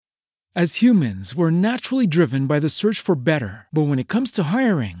As humans, we're naturally driven by the search for better. But when it comes to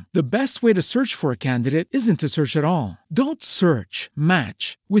hiring, the best way to search for a candidate isn't to search at all. Don't search,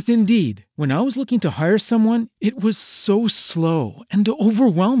 match with Indeed. When I was looking to hire someone, it was so slow and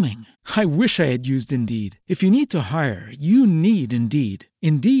overwhelming. I wish I had used Indeed. If you need to hire, you need Indeed.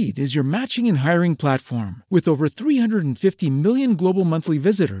 Indeed is your matching and hiring platform with over 350 million global monthly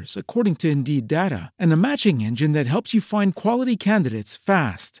visitors, according to Indeed data, and a matching engine that helps you find quality candidates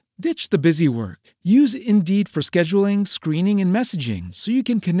fast. Ditch the busy work. Use Indeed for scheduling, screening, and messaging so you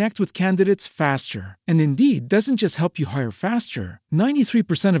can connect with candidates faster. And Indeed doesn't just help you hire faster.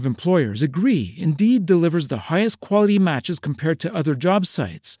 93% of employers agree Indeed delivers the highest quality matches compared to other job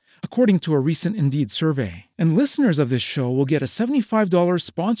sites, according to a recent Indeed survey. And listeners of this show will get a $75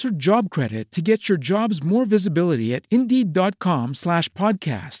 sponsored job credit to get your jobs more visibility at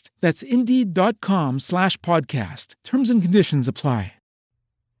Indeed.com/podcast. That's Indeed.com/podcast. Terms and conditions apply.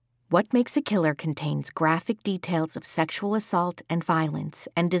 What Makes a Killer contains graphic details of sexual assault and violence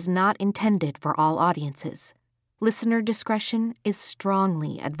and is not intended for all audiences. Listener discretion is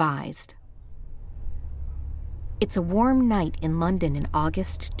strongly advised. It's a warm night in London in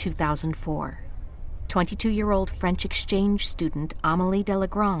August 2004. 22-year-old French exchange student Amélie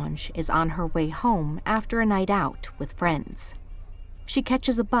Delagrange is on her way home after a night out with friends. She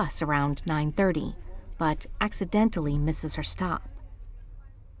catches a bus around 9:30, but accidentally misses her stop.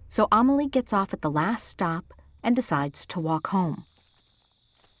 So Amélie gets off at the last stop and decides to walk home.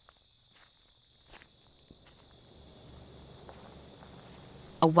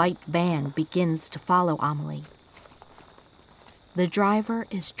 A white van begins to follow Amélie. The driver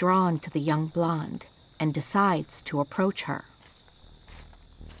is drawn to the young blonde and decides to approach her.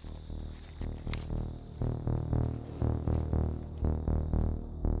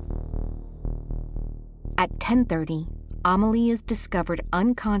 At 10:30, Amélie is discovered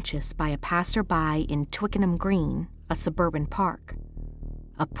unconscious by a passerby in Twickenham Green, a suburban park.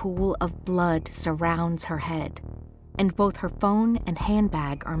 A pool of blood surrounds her head, and both her phone and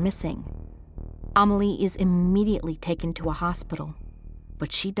handbag are missing. Amélie is immediately taken to a hospital,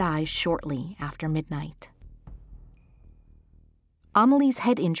 but she dies shortly after midnight. Amélie's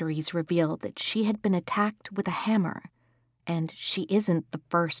head injuries reveal that she had been attacked with a hammer, and she isn't the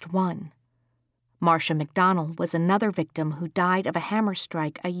first one. Marcia McDonnell was another victim who died of a hammer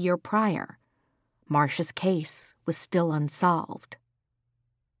strike a year prior. Marcia's case was still unsolved.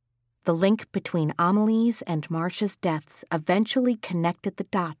 The link between Amélie's and Marcia's deaths eventually connected the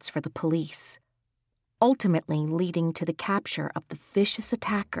dots for the police, ultimately leading to the capture of the vicious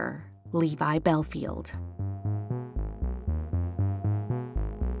attacker, Levi Bellfield.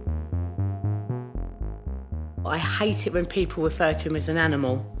 I hate it when people refer to him as an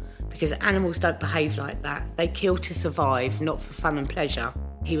animal, because animals don't behave like that. They kill to survive, not for fun and pleasure.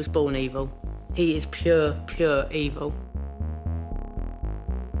 He was born evil. He is pure, pure evil.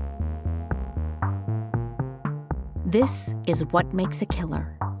 This is What Makes a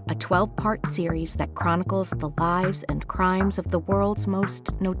Killer, a 12-part series that chronicles the lives and crimes of the world's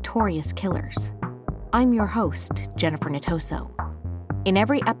most notorious killers. I'm your host, Jennifer Natoso. In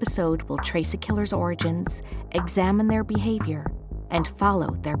every episode, we'll trace a killer's origins, examine their behavior, and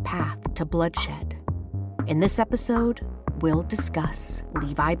follow their path to bloodshed. In this episode, we'll discuss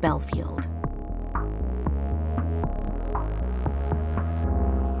Levi Bellfield.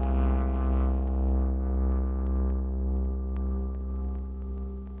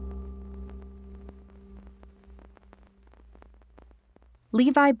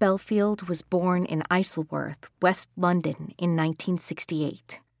 Levi Bellfield was born in Isleworth, West London, in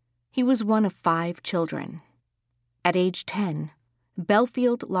 1968. He was one of 5 children. At age 10,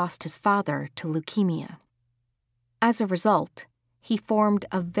 Bellfield lost his father to leukemia. As a result, he formed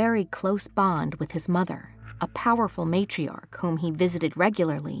a very close bond with his mother, a powerful matriarch whom he visited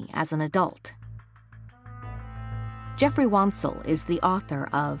regularly as an adult. Jeffrey Wansell is the author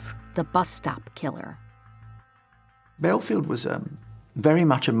of The Bus Stop Killer. Bellfield was very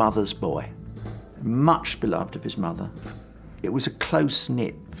much a mother's boy, much beloved of his mother. It was a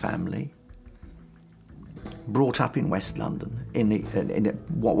close-knit family, brought up in West London, in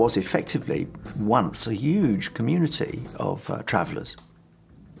what was effectively once a huge community of travellers,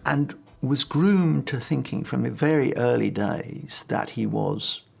 and was groomed to thinking from the very early days that he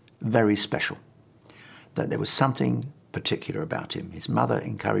was very special, that there was something particular about him. His mother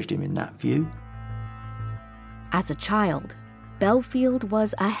encouraged him in that view. As a child, Bellfield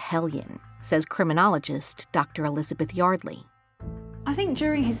was a hellion, says criminologist Dr. Elizabeth Yardley. I think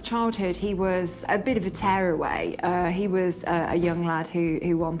during his childhood he was a bit of a tearaway. He was a young lad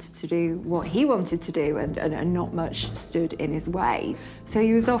who wanted to do what he wanted to do and not much stood in his way. So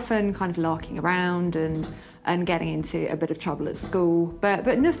he was often kind of larking around and getting into a bit of trouble at school,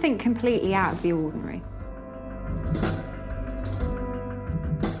 but nothing completely out of the ordinary.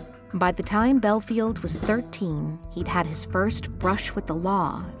 By the time Belfield was 13, he'd had his first brush with the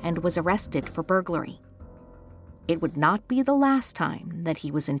law and was arrested for burglary. It would not be the last time that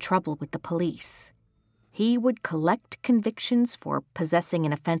he was in trouble with the police. He would collect convictions for possessing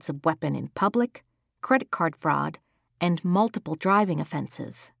an offensive weapon in public, credit card fraud, and multiple driving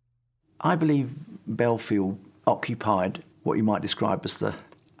offenses. I believe Belfield occupied what you might describe as the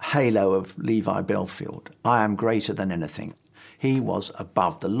halo of Levi Belfield. I am greater than anything. He was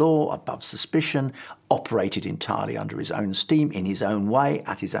above the law, above suspicion, operated entirely under his own steam, in his own way,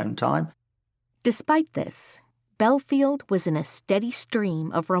 at his own time. Despite this, Belfield was in a steady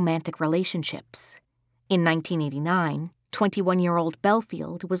stream of romantic relationships. In 1989, 21-year-old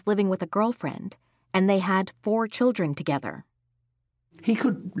Belfield was living with a girlfriend, and they had 4 children together. He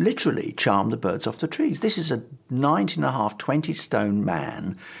could literally charm the birds off the trees. This is a 19.5, 20-stone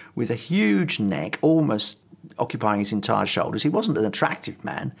man with a huge neck, almost occupying his entire shoulders. He wasn't an attractive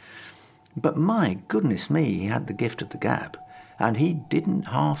man, but my goodness me, he had the gift of the gab, and he didn't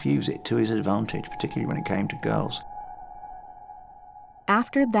half use it to his advantage, particularly when it came to girls.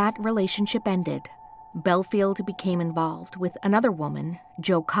 After that relationship ended, Belfield became involved with another woman,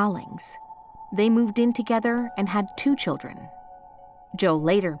 Jo Collings. They moved in together and had 2 children. Jo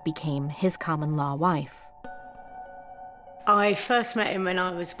later became his common-law wife. I first met him when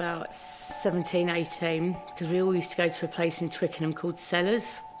I was about 17, 18, because we all used to go to a place in Twickenham called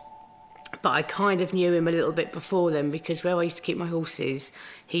Sellers. But I kind of knew him a little bit before then, because where I used to keep my horses,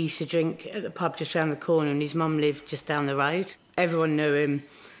 he used to drink at the pub just round the corner, and his mum lived just down the road. Everyone knew him.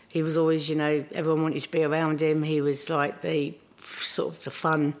 He was always, everyone wanted to be around him. He was like the sort of the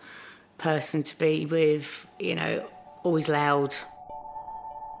fun person to be with, always loud.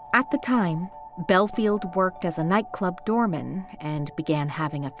 At the time, Belfield worked as a nightclub doorman and began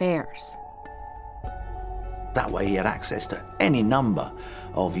having affairs. That way he had access to any number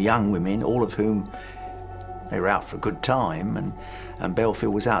of young women, all of whom they were out for a good time, and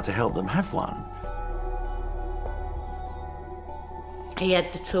Belfield was out to help them have one. He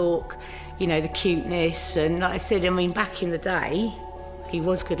had the talk, the cuteness, and like I said, back in the day, he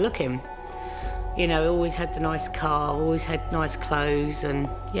was good looking. Always had the nice car, always had nice clothes, and,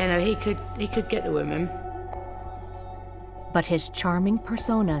 he could get the women. But his charming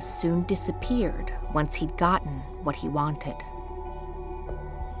persona soon disappeared once he'd gotten what he wanted.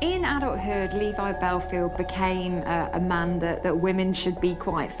 In adulthood, Levi Belfield became a man that women should be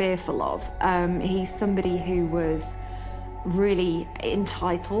quite fearful of. He's somebody who was really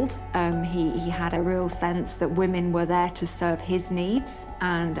entitled. He had a real sense that women were there to serve his needs,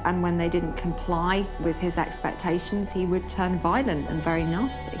 and when they didn't comply with his expectations, he would turn violent and very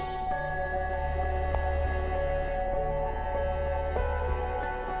nasty.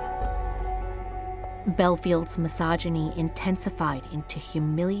 Belfield's misogyny intensified into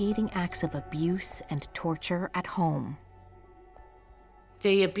humiliating acts of abuse and torture at home.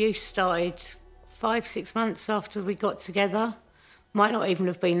 The abuse started 5-6 months after we got together. Might not even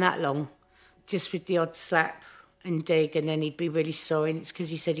have been that long. Just with the odd slap and dig, and then he'd be really sorry. And it's because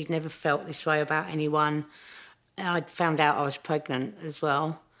he said he'd never felt this way about anyone. I'd found out I was pregnant as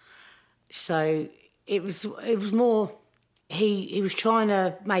well. So it was more... He was trying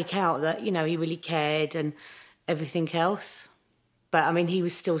to make out that, he really cared and everything else. But, he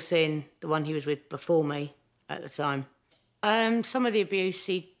was still seeing the one he was with before me at the time. Some of the abuse,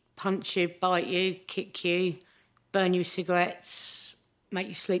 he'd punch you, bite you, kick you, burn you with cigarettes, make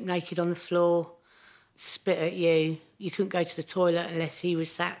you sleep naked on the floor, spit at you. You couldn't go to the toilet unless he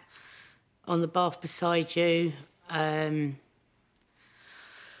was sat on the bath beside you. All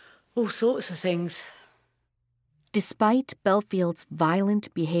sorts of things. Despite Belfield's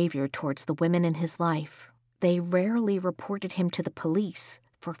violent behavior towards the women in his life, they rarely reported him to the police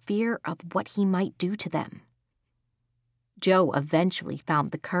for fear of what he might do to them. Jo eventually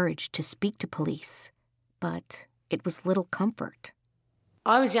found the courage to speak to police, but it was little comfort.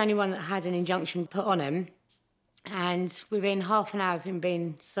 I was the only one that had an injunction put on him, and within half an hour of him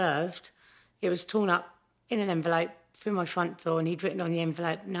being served, it was torn up in an envelope through my front door, and he'd written on the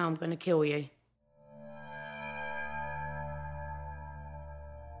envelope, "Now I'm going to kill you."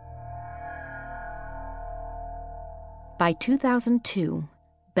 By 2002,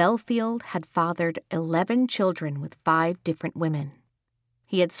 Belfield had fathered 11 children with 5 different women.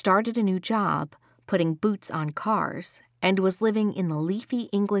 He had started a new job, putting boots on cars, and was living in the leafy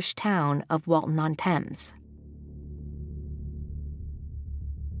English town of Walton-on-Thames.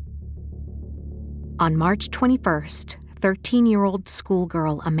 On March 21st, 13-year-old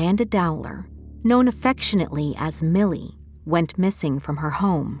schoolgirl Amanda Dowler, known affectionately as Millie, went missing from her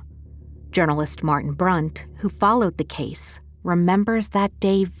home. Journalist Martin Brunt, who followed the case, remembers that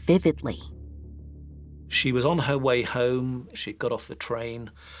day vividly. She was on her way home. She got off the train,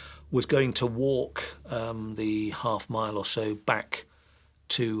 was going to walk the half mile or so back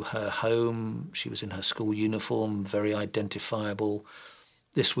to her home. She was in her school uniform, very identifiable.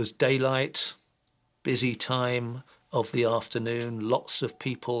 This was daylight, busy time of the afternoon, lots of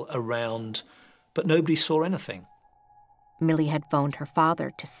people around, but nobody saw anything. Millie had phoned her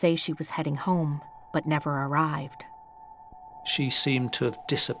father to say she was heading home, but never arrived. She seemed to have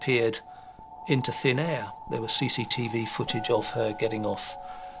disappeared into thin air. There was CCTV footage of her getting off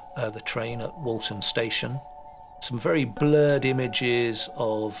the train at Walton Station. Some very blurred images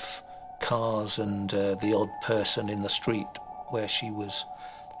of cars and the odd person in the street where she was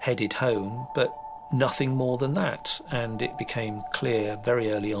headed home, but nothing more than that. And it became clear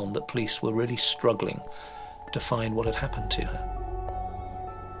very early on that police were really struggling to find what had happened to her.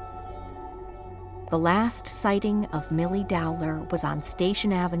 The last sighting of Millie Dowler was on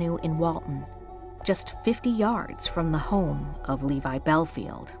Station Avenue in Walton, just 50 yards from the home of Levi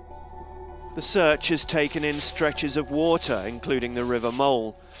Belfield. The search has taken in stretches of water, including the River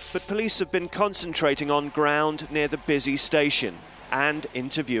Mole, but police have been concentrating on ground near the busy station and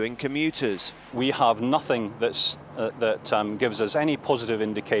interviewing commuters. We have nothing that gives us any positive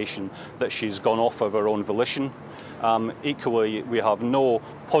indication that she's gone off of her own volition. Equally, we have no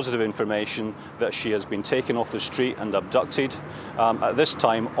positive information that she has been taken off the street and abducted. At this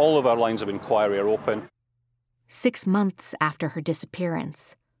time, all of our lines of inquiry are open. 6 months after her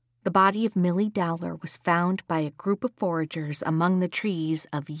disappearance, the body of Millie Dowler was found by a group of foragers among the trees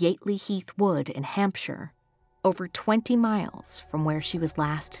of Yateley Heath Wood in Hampshire, over 20 miles from where she was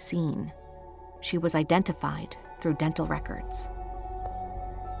last seen. She was identified through dental records.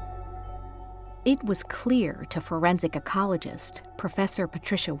 It was clear to forensic ecologist Professor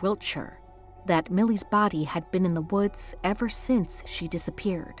Patricia Wiltshire that Millie's body had been in the woods ever since she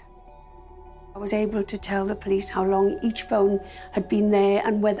disappeared. I was able to tell the police how long each bone had been there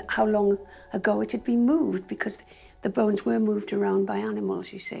and how long ago it had been moved, because the bones were moved around by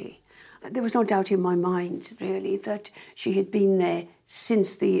animals, you see. There was no doubt in my mind, really, that she had been there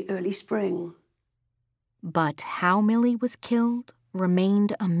since the early spring. But how Millie was killed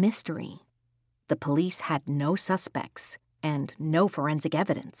remained a mystery. The police had no suspects and no forensic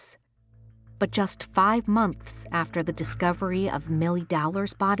evidence. But just 5 months after the discovery of Millie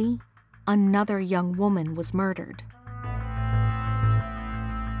Dowler's body, another young woman was murdered.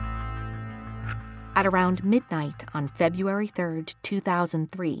 At around midnight on February 3rd,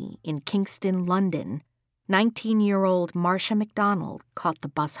 2003, in Kingston, London, 19-year-old Marcia McDonald caught the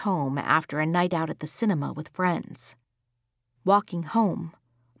bus home after a night out at the cinema with friends. Walking home,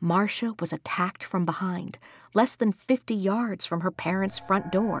 Marcia was attacked from behind, less than 50 yards from her parents'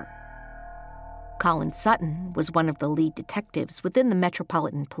 front door. Colin Sutton was one of the lead detectives within the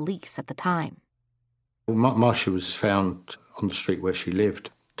Metropolitan Police at the time. Marcia was found on the street where she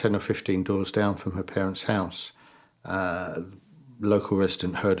lived, 10 or 15 doors down from her parents' house. Local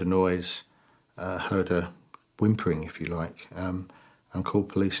resident heard a noise, heard a whimpering, if you like, and called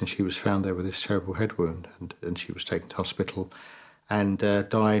police, and she was found there with this terrible head wound, and she was taken to hospital and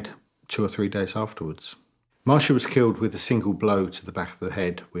died 2 or 3 days afterwards. Marcia was killed with a single blow to the back of the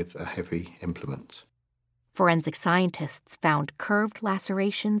head with a heavy implement. Forensic scientists found curved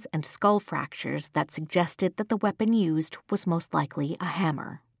lacerations and skull fractures that suggested that the weapon used was most likely a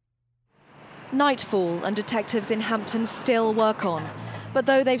hammer. Nightfall and detectives in Hampton still work on. But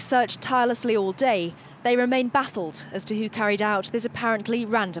though they've searched tirelessly all day, they remain baffled as to who carried out this apparently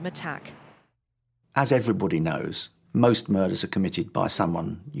random attack. As everybody knows, most murders are committed by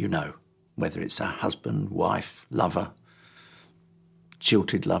someone you know, whether it's a husband, wife, lover,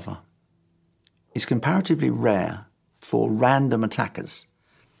 jilted lover. It's comparatively rare for random attackers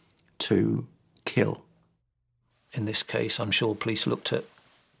to kill. In this case, I'm sure police looked at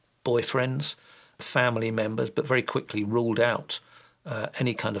boyfriends, family members, but very quickly ruled out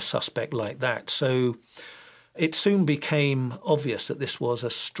any kind of suspect like that. So it soon became obvious that this was a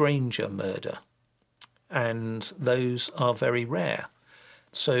stranger murder, and those are very rare.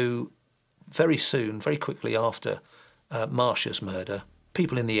 So very soon, very quickly after Marcia's murder,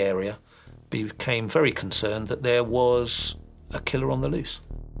 people in the area became very concerned that there was a killer on the loose.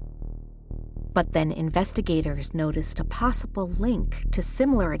 But then investigators noticed a possible link to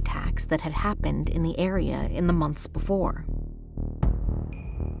similar attacks that had happened in the area in the months before.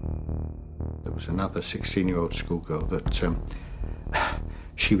 There was another 16-year-old schoolgirl that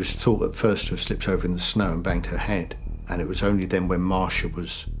she was thought at first to have slipped over in the snow and banged her head. And it was only then when Marsha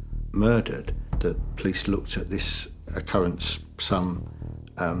was murdered that police looked at this occurrence some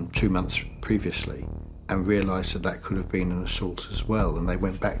 2 months previously and realised that that could have been an assault as well. And they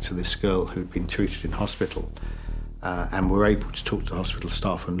went back to this girl who'd been treated in hospital and were able to talk to the hospital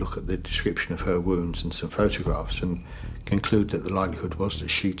staff and look at the description of her wounds and some photographs and conclude that the likelihood was that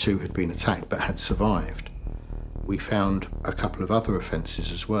she too had been attacked but had survived. We found a couple of other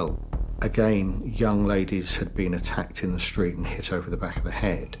offences as well. Again, young ladies had been attacked in the street and hit over the back of the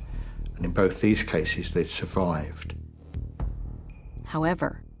head, and in both these cases they'd survived.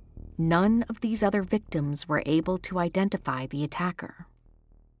 However, none of these other victims were able to identify the attacker.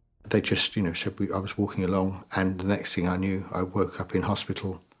 They just, said I was walking along, and the next thing I knew, I woke up in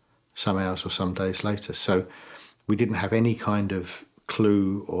hospital some hours or some days later. So we didn't have any kind of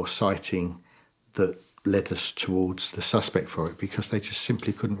clue or sighting that led us towards the suspect for it because they just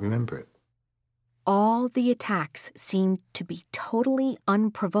simply couldn't remember it. All the attacks seemed to be totally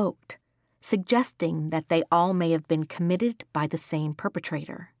unprovoked, suggesting that they all may have been committed by the same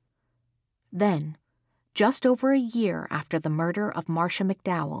perpetrator. Then, just over a year after the murder of Marsha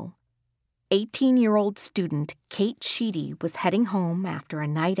McDowell, 18-year-old student Kate Sheedy was heading home after a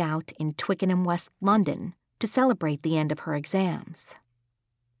night out in Twickenham, West London, to celebrate the end of her exams.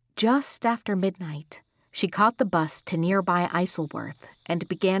 Just after midnight, she caught the bus to nearby Isleworth and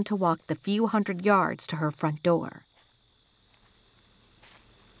began to walk the few hundred yards to her front door.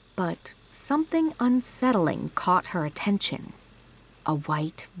 But something unsettling caught her attention. A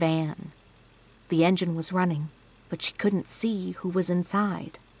white van. The engine was running, but she couldn't see who was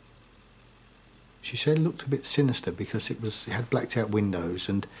inside. She said it looked a bit sinister because it had blacked out windows,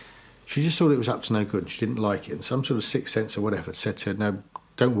 and she just thought it was up to no good. She didn't like it, and some sort of sixth sense or whatever said to her, no,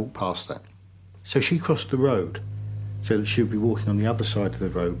 don't walk past that. So she crossed the road so that she would be walking on the other side of the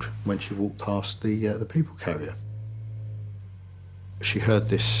road when she walked past the people carrier. She heard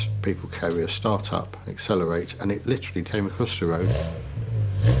this people carrier start up, accelerate, and it literally came across the road.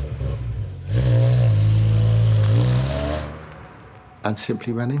 And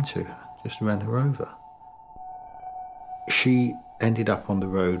simply ran into her, just ran her over. She ended up on the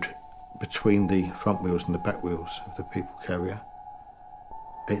road between the front wheels and the back wheels of the people carrier.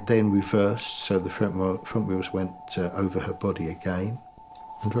 It then reversed, so the front wheels went over her body again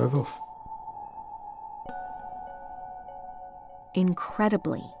and drove off.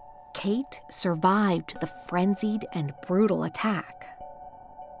 Incredibly, Kate survived the frenzied and brutal attack.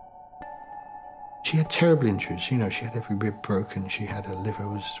 She had terrible injuries. She had every rib broken. She had her liver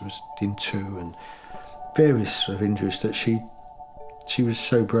was in two, and various sort of injuries that she was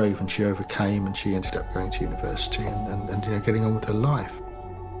so brave and she overcame, and she ended up going to university and getting on with her life.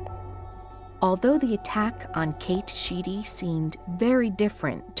 Although the attack on Kate Sheedy seemed very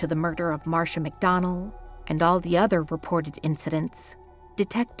different to the murder of Marsha McDonnell and all the other reported incidents,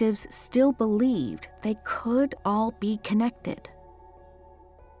 detectives still believed they could all be connected.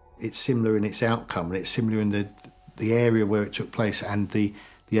 It's similar in its outcome, and it's similar in the area where it took place and the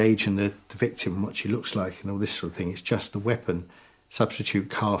age and the victim and what she looks like and all this sort of thing. It's just the weapon, substitute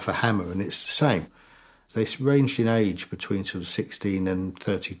car for hammer, and it's the same. They ranged in age between sort of 16 and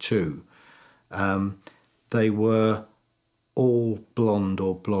 32. They were all blonde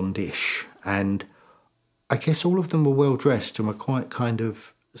or blondish, and I guess all of them were well dressed and were quite kind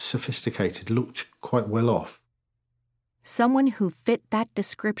of sophisticated, looked quite well off. Someone who fit that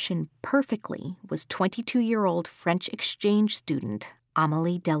description perfectly was 22-year-old French exchange student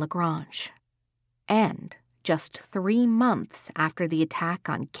Amélie Delagrange. And just 3 months after the attack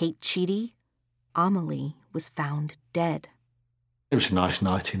on Kate Sheedy, Amélie was found dead. It was a nice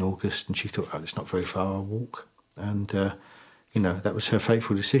night in August, and she thought, it's not very far, I'll walk. And, that was her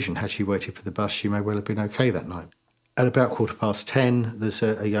fateful decision. Had she waited for the bus, she may well have been okay that night. At about 10:15, there's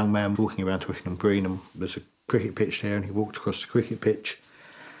a young man walking around Twickenham Green, and there's a cricket pitch there, and he walked across the cricket pitch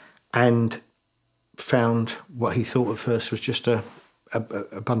and found what he thought at first was just a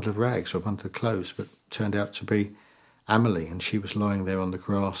bundle of rags or a bundle of clothes, but turned out to be Amélie, and she was lying there on the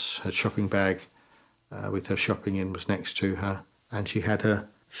grass. Her shopping bag with her shopping in was next to her, and she had a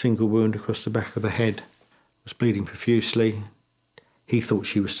single wound across the back of the head, was bleeding profusely. He thought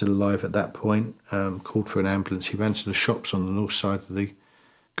she was still alive at that point, called for an ambulance. He ran to the shops on the north side of the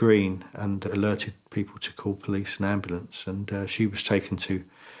green and alerted people to call police and ambulance, and she was taken to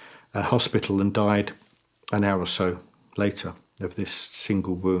a hospital and died an hour or so later. of this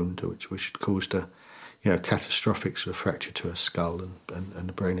single wound, which had caused a catastrophic sort of fracture to her skull and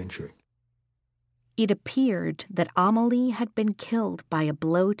a brain injury. It appeared that Amelie had been killed by a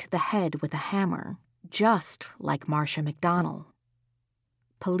blow to the head with a hammer, just like Marcia McDonnell.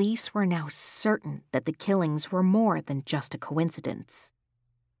 Police were now certain that the killings were more than just a coincidence.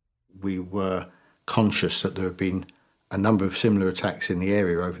 We were conscious that there had been a number of similar attacks in the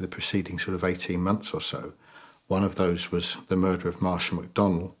area over the preceding sort of 18 months or so. One of those was the murder of Marcia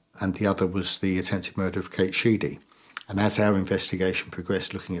McDonnell, and the other was the attempted murder of Kate Sheedy. And as our investigation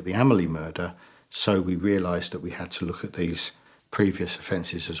progressed looking at the Amelie murder, so we realised that we had to look at these previous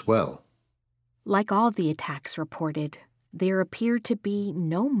offences as well. Like all the attacks reported, there appeared to be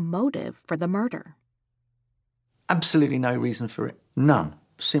no motive for the murder. Absolutely no reason for it. None.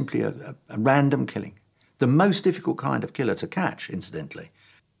 Simply a random killing. The most difficult kind of killer to catch, incidentally,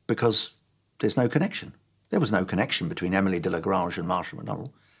 because there's no connection. There was no connection between Emily Delagrange and Marcia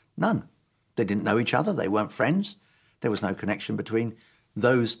McDonnell. None. They didn't know each other. They weren't friends. There was no connection between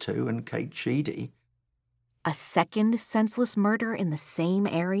those two and Kate Sheedy. A second senseless murder in the same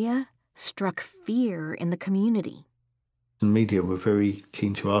area struck fear in the community. The media were very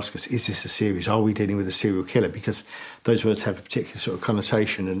keen to ask us, is this a series? Are we dealing with a serial killer? Because those words have a particular sort of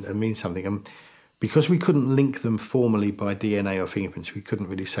connotation and mean something. And because we couldn't link them formally by DNA or fingerprints, we couldn't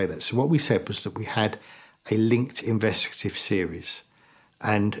really say that. So what we said was that we had a linked investigative series.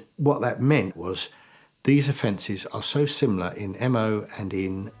 And what that meant was these offences are so similar in MO and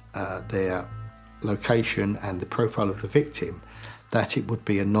in their location and the profile of the victim that it would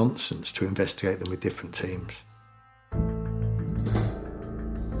be a nonsense to investigate them with different teams.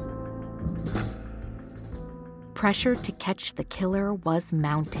 Pressure to catch the killer was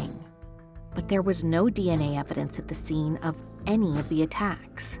mounting, but there was no DNA evidence at the scene of any of the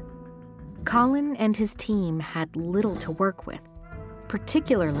attacks. Colin and his team had little to work with,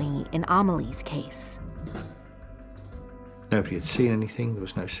 particularly in Amelie's case. Nobody had seen anything. There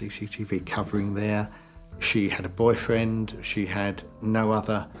was no CCTV covering there. She had a boyfriend. She had no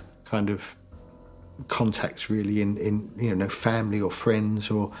other kind of contacts really in no family or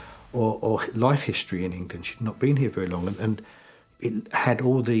friends or life history in England. She'd not been here very long, and it had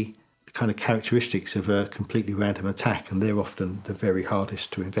all the kind of characteristics of a completely random attack, and they're often the very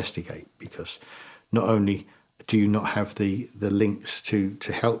hardest to investigate because not only do you not have the links to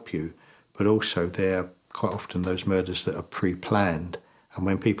help you, but also they're quite often those murders that are pre-planned. And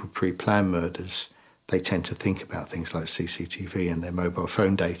when people pre-plan murders, they tend to think about things like CCTV and their mobile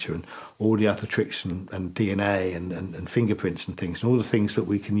phone data and all the other tricks and DNA and fingerprints and things. And all the things that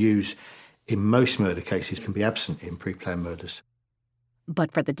we can use in most murder cases can be absent in pre-planned murders.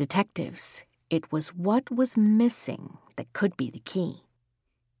 But for the detectives, it was what was missing that could be the key.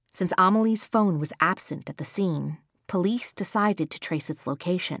 Since Amelie's phone was absent at the scene, police decided to trace its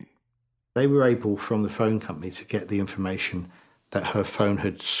location. They were able, from the phone company, to get the information that her phone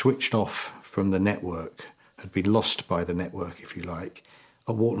had switched off from the network, had been lost by the network, if you like,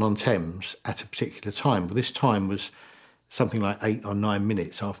 at Walton-on-Thames at a particular time. Well, this time was something like 8 or 9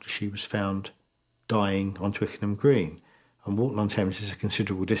 minutes after she was found dying on Twickenham Green. And Walton-on-Thames is a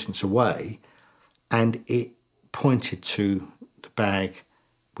considerable distance away, and it pointed to the bag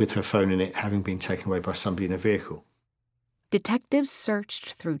with her phone in it having been taken away by somebody in a vehicle. Detectives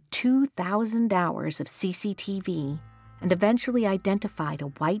searched through 2,000 hours of CCTV and eventually identified a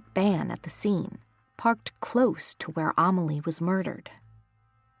white van at the scene, parked close to where Amelie was murdered.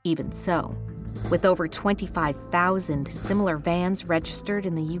 Even so, with over 25,000 similar vans registered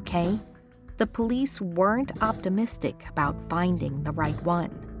in the UK, the police weren't optimistic about finding the right one.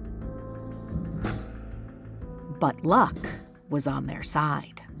 But luck was on their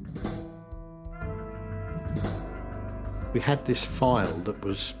side. We had this file that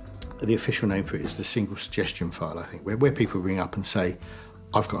was, the official name for it is the single suggestion file, I think, where people ring up and say,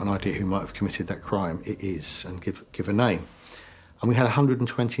 I've got an idea who might have committed that crime, it is, and give a name. And we had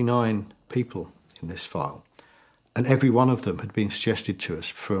 129 people in this file. And every one of them had been suggested to us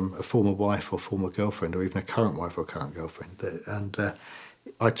from a former wife or former girlfriend or even a current wife or current girlfriend. And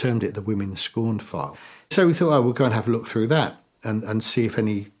I termed it the Women Scorned file. So we thought, we'll go and have a look through that and see if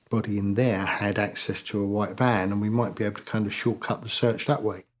anybody in there had access to a white van, and we might be able to kind of shortcut the search that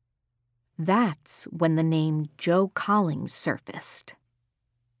way. That's when the name Jo Collings surfaced.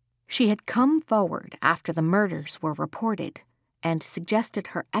 She had come forward after the murders were reported and suggested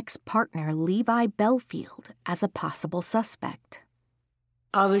her ex-partner Levi Belfield as a possible suspect.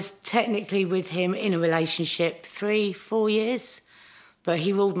 I was technically with him in a relationship 3-4 years, but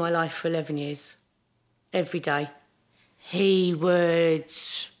he ruled my life for 11 years, every day. He would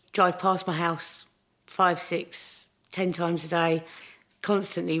drive past my house 5-6 10 times a day,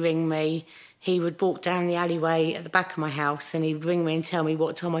 constantly ring me. He would walk down the alleyway at the back of my house and he'd ring me and tell me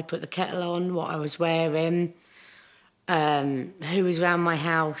what time I'd put the kettle on, what I was wearing, who was around my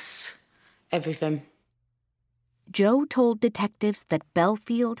house, everything. Joe told detectives that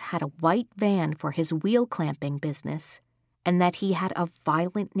Belfield had a white van for his wheel clamping business and that he had a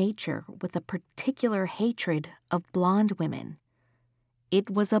violent nature with a particular hatred of blonde women. It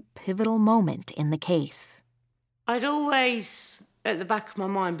was a pivotal moment in the case. I'd always, at the back of my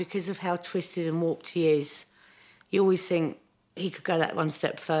mind, because of how twisted and warped he is, you always think he could go that one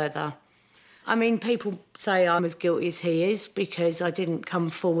step further. I mean, people say I'm as guilty as he is because I didn't come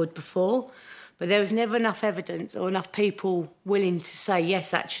forward before, but there was never enough evidence or enough people willing to say,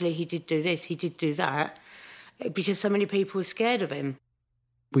 yes, actually, he did do this, he did do that, because so many people were scared of him.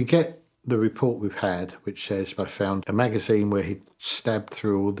 We get the report we've had, which says I found a magazine where he stabbed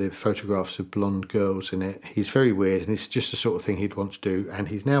through all the photographs of blonde girls in it. He's very weird, and it's just the sort of thing he'd want to do, and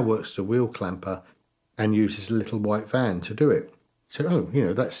he now works as a wheel clamper and uses a little white van to do it. So,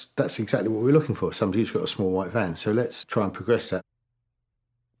 that's exactly what we're looking for, somebody who's got a small white van, so let's try and progress that.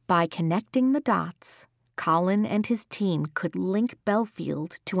 By connecting the dots, Colin and his team could link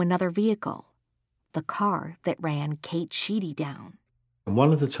Belfield to another vehicle, the car that ran Kate Sheedy down. And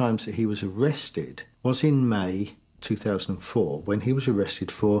one of the times that he was arrested was in May 2004, when he was arrested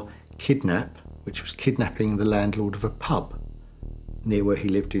for kidnap, which was kidnapping the landlord of a pub near where he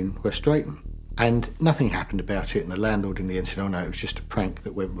lived in West Drayton. And nothing happened about it, and the landlord in the end said, oh no, it was just a prank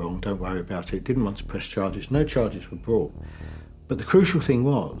that went wrong, don't worry about it. Didn't want to press charges. No charges were brought. But the crucial thing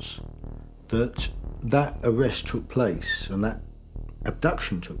was that arrest took place, and that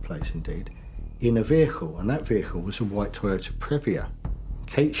abduction took place indeed, in a vehicle, and that vehicle was a white Toyota Previa.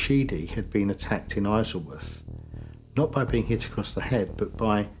 Kate Sheedy had been attacked in Isleworth, not by being hit across the head, but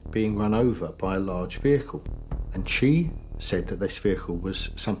by being run over by a large vehicle. And she said that this vehicle was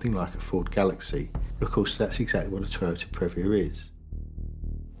something like a Ford Galaxy. Of course, that's exactly what a Toyota Previa is.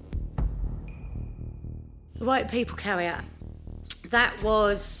 The White People Carrier, that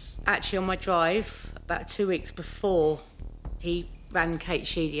was actually on my drive about 2 weeks before he ran Kate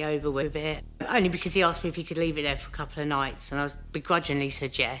Sheedy over with it, only because he asked me if he could leave it there for a couple of nights, and I begrudgingly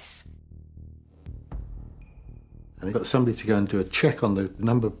said yes. And he got somebody to go and do a check on the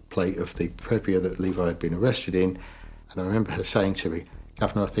number plate of the Previa that Levi had been arrested in, and I remember her saying to me,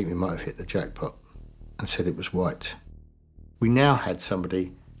 Governor, I think we might have hit the jackpot, and said it was white. We now had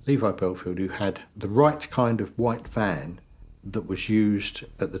somebody, Levi Belfield, who had the right kind of white van that was used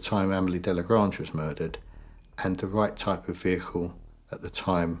at the time Amélie Delagrange was murdered, and the right type of vehicle at the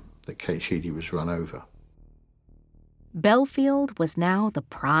time that Kate Sheedy was run over. Belfield was now the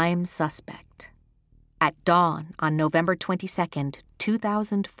prime suspect. At dawn on November 22nd,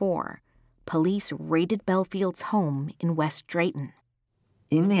 2004, police raided Belfield's home in West Drayton.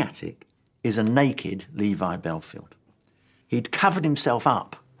 In the attic is a naked Levi Belfield. He'd covered himself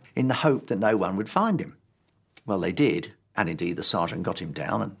up in the hope that no one would find him. Well, they did, and indeed the sergeant got him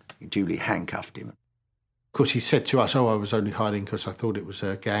down and duly handcuffed him. Of course, he said to us, I was only hiding because I thought it was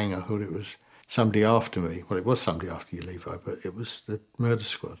a gang, I thought it was somebody after me. Well, it was somebody after you, Levi, but it was the murder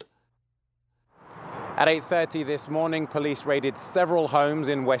squad. At 8:30 this morning, police raided several homes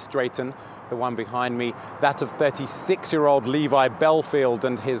in West Drayton. The one behind me, that of 36-year-old Levi Belfield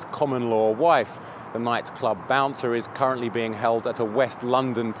and his common-law wife. The nightclub bouncer is currently being held at a West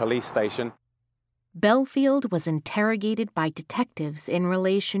London police station. Belfield was interrogated by detectives in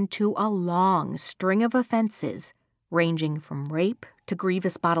relation to a long string of offenses, ranging from rape to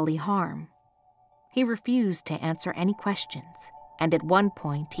grievous bodily harm. He refused to answer any questions, and at one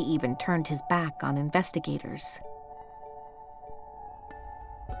point he even turned his back on investigators.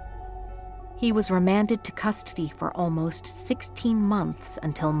 He was remanded to custody for almost 16 months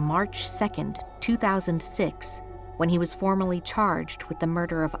until March 2nd, 2006, when he was formally charged with the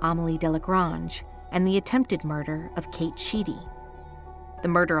murder of Amélie Delagrange and the attempted murder of Kate Sheedy. The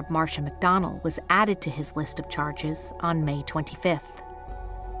murder of Marcia McDonnell was added to his list of charges on May 25th.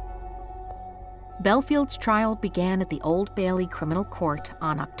 Belfield's trial began at the Old Bailey Criminal Court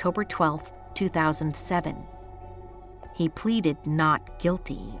on October 12, 2007. He pleaded not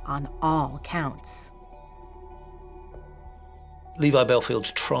guilty on all counts. Levi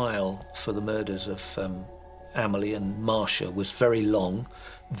Belfield's trial for the murders of Amélie and Marcia was very long,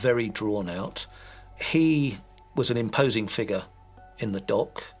 very drawn out. He was an imposing figure in the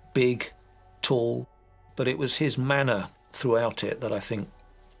dock, big, tall, but it was his manner throughout it that I think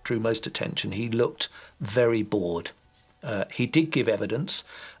drew most attention. He looked very bored. He did give evidence.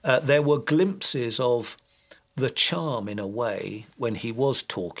 There were glimpses of the charm, in a way, when he was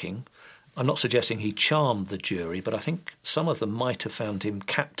talking. I'm not suggesting he charmed the jury, but I think some of them might have found him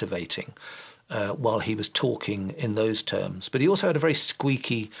captivating while he was talking in those terms. But he also had a very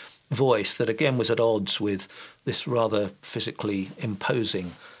squeaky voice that again was at odds with this rather physically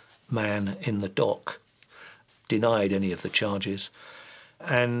imposing man in the dock. Denied any of the charges,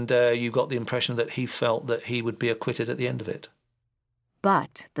 and you got the impression that he felt that he would be acquitted at the end of it.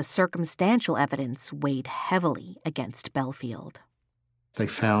 But the circumstantial evidence weighed heavily against Belfield. They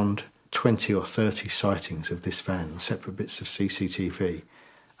found 20 or 30 sightings of this van, separate bits of CCTV,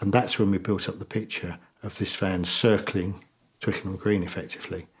 and that's when we built up the picture of this van circling Twickenham Green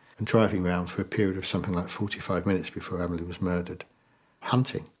effectively and driving around for a period of something like 45 minutes before Emily was murdered.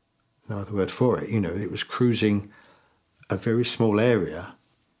 Hunting. No other word for it. It was cruising a very small area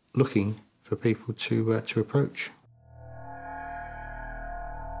looking for people to approach.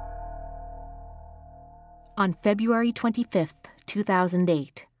 On February 25th,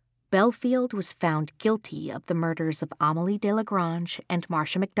 2008, Belfield was found guilty of the murders of Amélie Delagrange and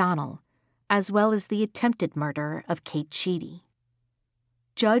Marcia McDonnell, as well as the attempted murder of Kate Sheedy.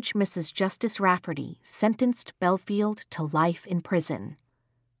 Judge Mrs. Justice Rafferty sentenced Belfield to life in prison.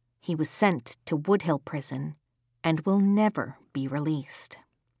 He was sent to Woodhill Prison and will never be released.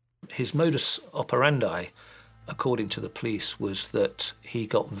 His modus operandi, according to the police, was that he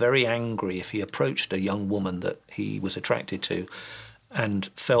got very angry if he approached a young woman that he was attracted to and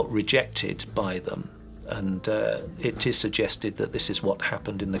felt rejected by them. And it is suggested that this is what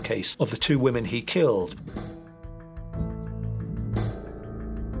happened in the case of the two women he killed.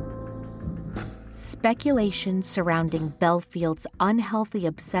 Speculation surrounding Belfield's unhealthy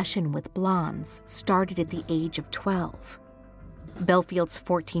obsession with blondes started at the age of 12. Belfield's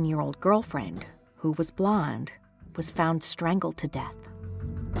 14-year-old girlfriend, who was blonde, was found strangled to death.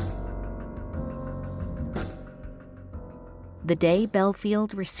 The day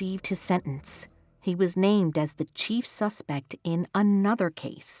Belfield received his sentence, he was named as the chief suspect in another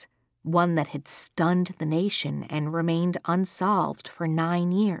case, one that had stunned the nation and remained unsolved for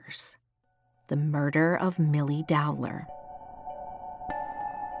 9 years. The murder of Millie Dowler.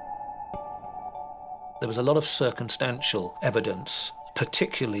 There was a lot of circumstantial evidence,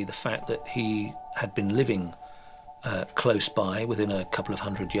 particularly the fact that he had been living close by, within a couple of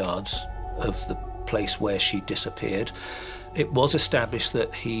 100 yards of the place where she disappeared. It was established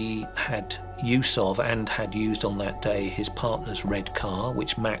that he had use of and had used on that day his partner's red car,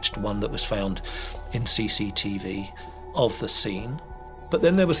 which matched one that was found in CCTV of the scene. But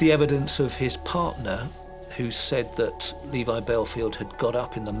then there was the evidence of his partner, who said that Levi Belfield had got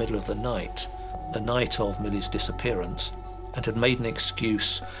up in the middle of the night of Millie's disappearance, and had made an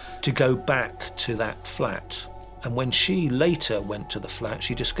excuse to go back to that flat. And when she later went to the flat,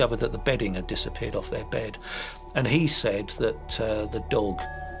 she discovered that the bedding had disappeared off their bed. And he said that the dog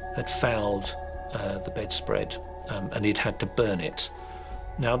had fouled the bedspread and he'd had to burn it.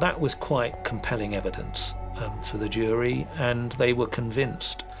 Now, that was quite compelling evidence for the jury, and they were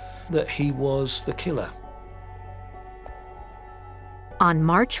convinced that he was the killer. On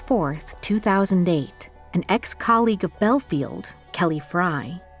March 4th, 2008, an ex-colleague of Belfield, Kelly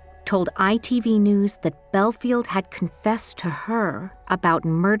Fry, told ITV News that Belfield had confessed to her about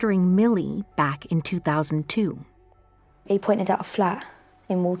murdering Millie back in 2002. He pointed out a flat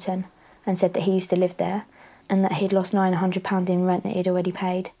in Walton and said that he used to live there and that he'd lost £900 in rent that he'd already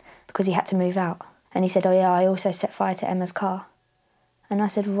paid because he had to move out. And he said, oh yeah, I also set fire to Emma's car. And I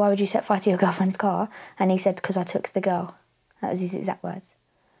said, well, why would you set fire to your girlfriend's car? And he said, because I took the girl. That was his exact words.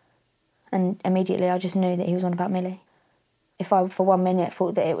 And immediately I just knew that he was on about Millie. If I, for 1 minute,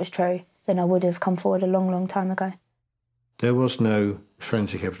 thought that it was true, then I would have come forward a long, long time ago. There was no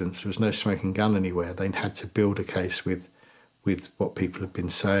forensic evidence. There was no smoking gun anywhere. They had to build a case with what people had been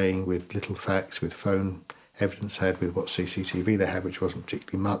saying, with little facts, with phone evidence they had, with what CCTV they had, which wasn't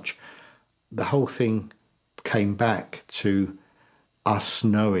particularly much. The whole thing came back to us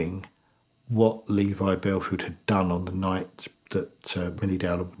knowing what Levi Belfield had done on the night that Millie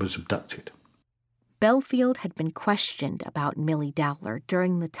Dowler was abducted. Belfield had been questioned about Millie Dowler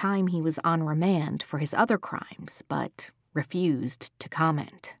during the time he was on remand for his other crimes, but refused to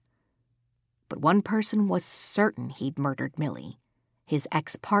comment. But one person was certain he'd murdered Millie, his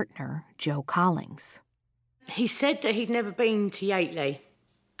ex-partner, Joe Collings. He said that he'd never been to Yateley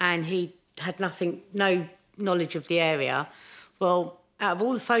and he had no knowledge of the area. Well, out of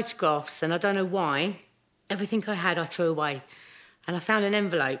all the photographs, and I don't know why, everything I had I threw away. And I found an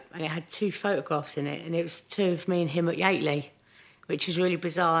envelope and it had 2 photographs in it, and it was 2 of me and him at Yateley, which is really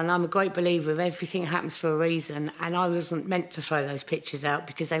bizarre. And I'm a great believer of everything happens for a reason, and I wasn't meant to throw those pictures out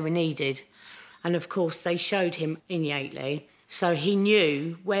because they were needed. And of course, they showed him in Yateley. So he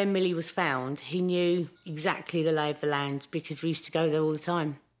knew where Millie was found. He knew exactly the lay of the land because we used to go there all the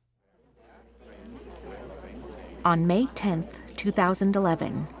time. On May 10th,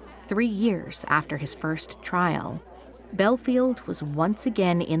 2011, 3 years after his first trial, Belfield was once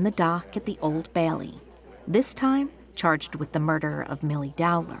again in the dock at the Old Bailey, this time charged with the murder of Millie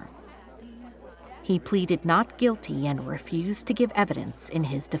Dowler. He pleaded not guilty and refused to give evidence in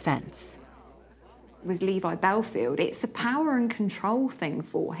his defense. With Levi Belfield, it's a power and control thing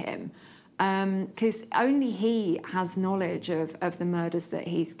for him, because only he has knowledge of the murders that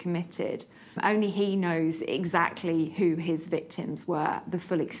he's committed. Only he knows exactly who his victims were, the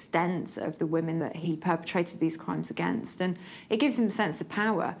full extent of the women that he perpetrated these crimes against. And it gives him a sense of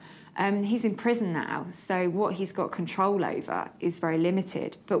power. He's in prison now, so what he's got control over is very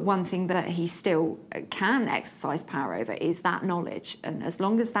limited. But one thing that he still can exercise power over is that knowledge. And as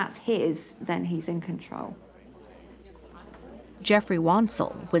long as that's his, then he's in control. Jeffrey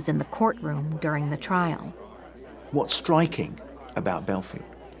Wansell was in the courtroom during the trial. What's striking about Belfield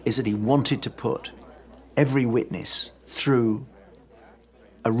is that he wanted to put every witness through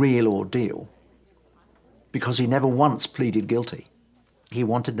a real ordeal because he never once pleaded guilty. He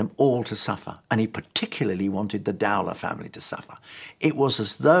wanted them all to suffer, and he particularly wanted the Dowler family to suffer. It was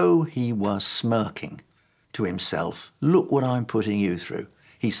as though he were smirking to himself, look what I'm putting you through.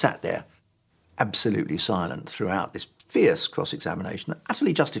 He sat there absolutely silent throughout this fierce cross-examination,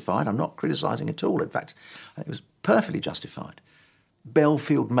 utterly justified. I'm not criticising at all. In fact, it was perfectly justified.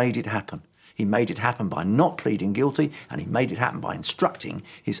 Belfield made it happen. He made it happen by not pleading guilty, and he made it happen by instructing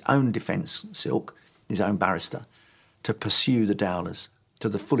his own defence silk, his own barrister, to pursue the Dowlers to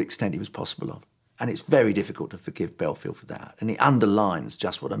the full extent he was possible of. And it's very difficult to forgive Belfield for that. And it underlines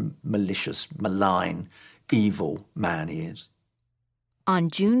just what a malicious, malign, evil man he is. On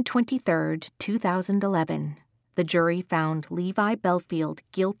June 23rd, 2011, the jury found Levi Belfield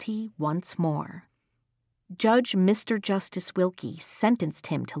guilty once more. Judge Mr. Justice Wilkie sentenced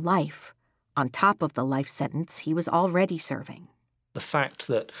him to life, on top of the life sentence he was already serving. The fact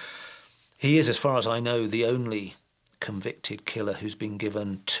that he is, as far as I know, the only convicted killer who's been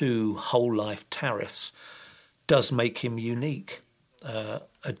given 2 whole-life tariffs does make him unique.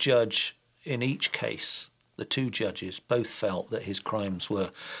 A judge in each case, the 2 judges, both felt that his crimes were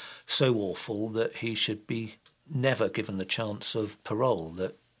so awful that he should be never given the chance of parole,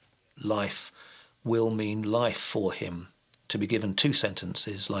 that life will mean life for him. To be given 2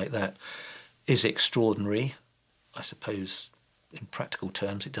 sentences like that is extraordinary. I suppose, in practical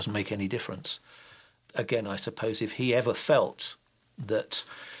terms, it doesn't make any difference. Again, I suppose if he ever felt that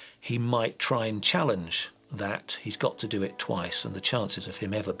he might try and challenge that, he's got to do it twice, and the chances of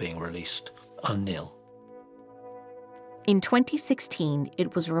him ever being released are nil. In 2016,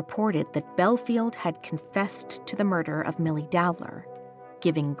 it was reported that Belfield had confessed to the murder of Millie Dowler,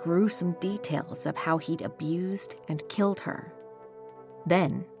 giving gruesome details of how he'd abused and killed her.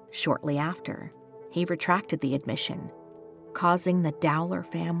 Then, shortly after, he retracted the admission, causing the Dowler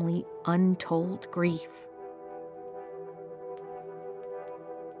family untold grief.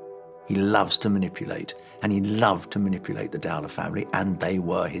 He loves to manipulate, and he loved to manipulate the Dowler family, and they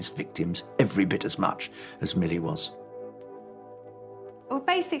were his victims every bit as much as Millie was. Well,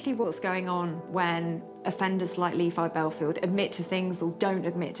 basically what's going on when offenders like Levi Belfield admit to things or don't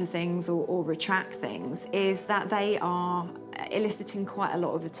admit to things or retract things is that they are eliciting quite a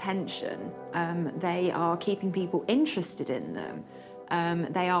lot of attention. They are keeping people interested in them.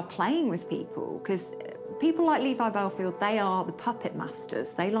 They are playing with people, because people like Levi Belfield, they are the puppet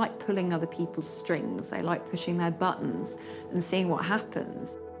masters. They like pulling other people's strings. They like pushing their buttons and seeing what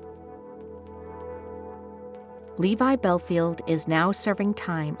happens. Levi Belfield is now serving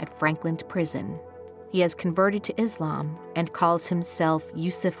time at Frankland Prison. He has converted to Islam and calls himself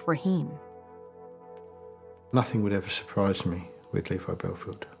Yusuf Rahim. Nothing would ever surprise me with Levi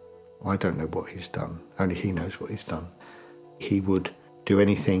Belfield. I don't know what he's done. Only he knows what he's done. He would do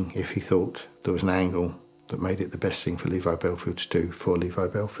anything if he thought there was an angle that made it the best thing for Levi Belfield to do for Levi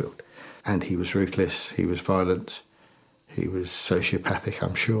Belfield. And he was ruthless, he was violent, he was sociopathic,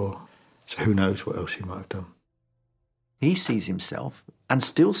 I'm sure. So who knows what else he might have done. He sees himself, and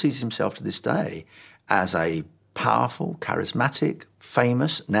still sees himself to this day, as a powerful, charismatic,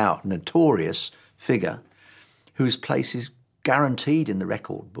 famous, now notorious figure whose place is guaranteed in the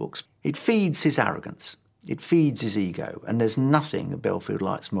record books. It feeds his arrogance. It feeds his ego. And there's nothing that Belfield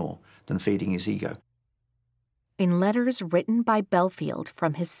likes more than feeding his ego. In letters written by Belfield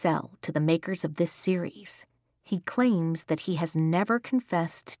from his cell to the makers of this series, he claims that he has never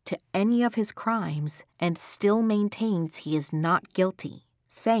confessed to any of his crimes and still maintains he is not guilty,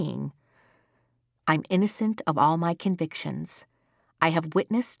 saying, I'm innocent of all my convictions. I have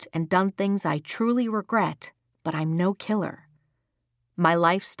witnessed and done things I truly regret, but I'm no killer. My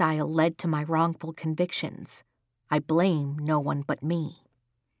lifestyle led to my wrongful convictions. I blame no one but me.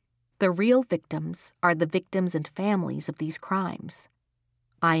 The real victims are the victims and families of these crimes.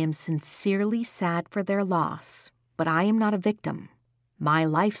 I am sincerely sad for their loss, but I am not a victim. My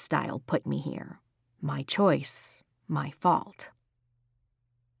lifestyle put me here. My choice, my fault.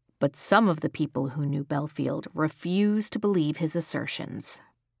 But some of the people who knew Belfield refuse to believe his assertions.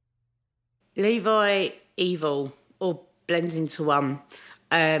 Levi evil, or blends into one.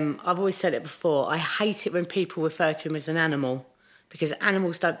 I've always said it before, I hate it when people refer to him as an animal, because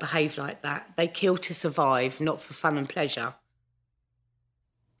animals don't behave like that. They kill to survive, not for fun and pleasure.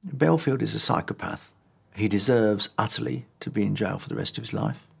 Belfield is a psychopath. He deserves utterly to be in jail for the rest of his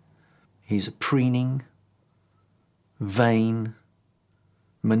life. He's a preening, vain,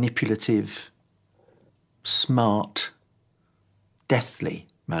 manipulative, smart, deathly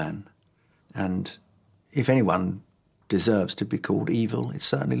man. And if anyone deserves to be called evil, it's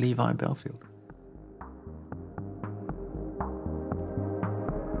certainly Levi Belfield.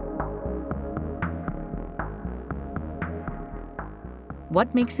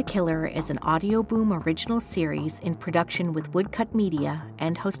 What Makes a Killer is an Audioboom original series in production with Woodcut Media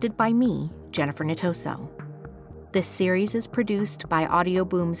and hosted by me, Jennifer Natoso. This series is produced by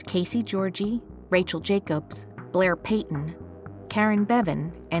Audioboom's Casey Georgie, Rachel Jacobs, Blair Payton, Karen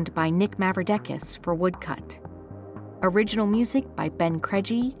Bevan, and by Nick Mavrodekis for Woodcut. Original music by Ben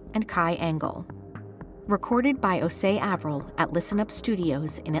Craigie and Kai Engel. Recorded by Osei Avril at Listen Up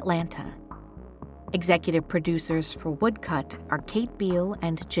Studios in Atlanta. Executive producers for Woodcut are Kate Beale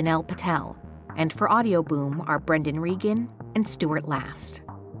and Janelle Patel, and for Audioboom are Brendan Regan and Stuart Last.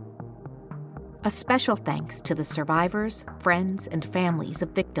 A special thanks to the survivors, friends, and families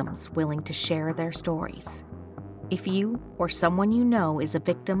of victims willing to share their stories. If you or someone you know is a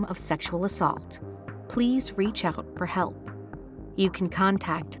victim of sexual assault, please reach out for help. You can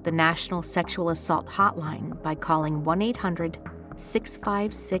contact the National Sexual Assault Hotline by calling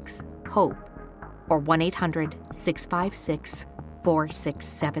 1-800-656-HOPE or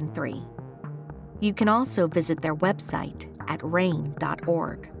 1-800-656-4673. You can also visit their website at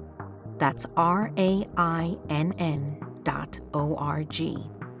RAINN.org. That's RAINN.org.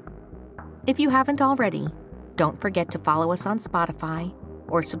 If you haven't already, don't forget to follow us on Spotify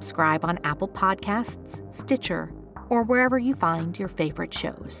or subscribe on Apple Podcasts, Stitcher, or wherever you find your favorite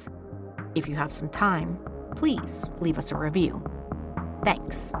shows. If you have some time, please leave us a review.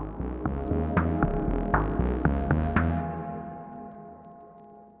 Thanks.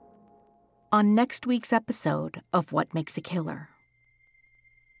 On next week's episode of What Makes a Killer.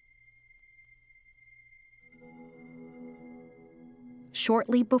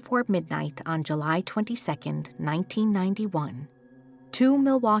 Shortly before midnight on July 22, 1991, 2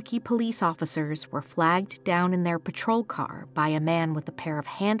 Milwaukee police officers were flagged down in their patrol car by a man with a pair of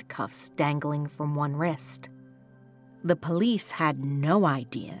handcuffs dangling from one wrist. The police had no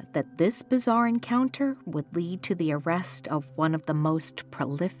idea that this bizarre encounter would lead to the arrest of one of the most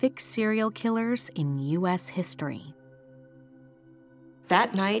prolific serial killers in U.S. history.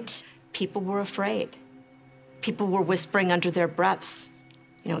 That night, people were afraid. People were whispering under their breaths,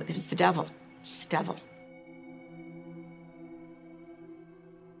 you know, it was the devil. It's the devil.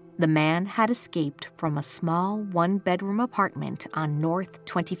 The man had escaped from a small one-bedroom apartment on North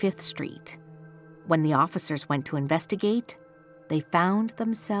 25th Street. When the officers went to investigate, they found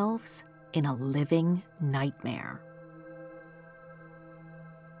themselves in a living nightmare.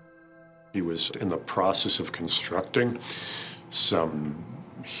 He was in the process of constructing some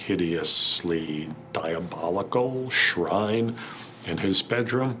hideously diabolical shrine in his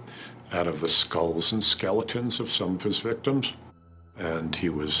bedroom out of the skulls and skeletons of some of his victims. And he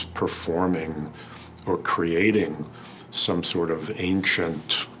was performing or creating some sort of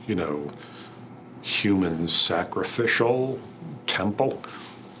ancient, human sacrificial temple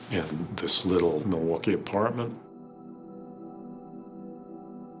in this little Milwaukee apartment.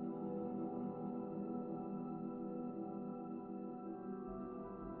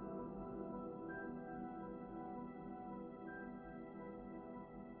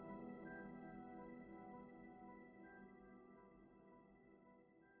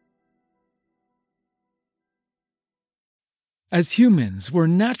 As humans, we're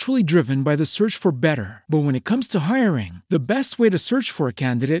naturally driven by the search for better. But when it comes to hiring, the best way to search for a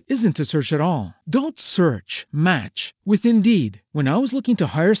candidate isn't to search at all. Don't search, match with Indeed. When I was looking to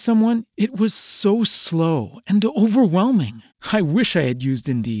hire someone, it was so slow and overwhelming. I wish I had used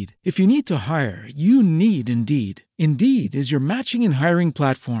Indeed. If you need to hire, you need Indeed. Indeed is your matching and hiring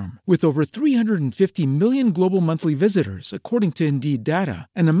platform with over 350 million global monthly visitors, according to Indeed data,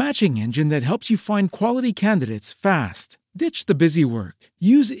 and a matching engine that helps you find quality candidates fast. Ditch the busy work.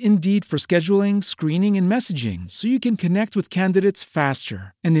 Use Indeed for scheduling, screening, and messaging so you can connect with candidates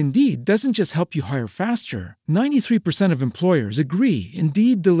faster. And Indeed doesn't just help you hire faster. 93% of employers agree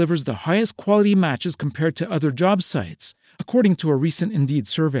Indeed delivers the highest quality matches compared to other job sites, according to a recent Indeed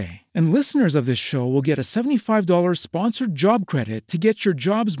survey. And listeners of this show will get a $75 sponsored job credit to get your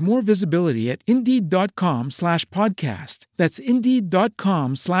jobs more visibility at Indeed.com/podcast. That's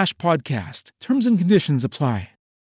Indeed.com/podcast. Terms and conditions apply.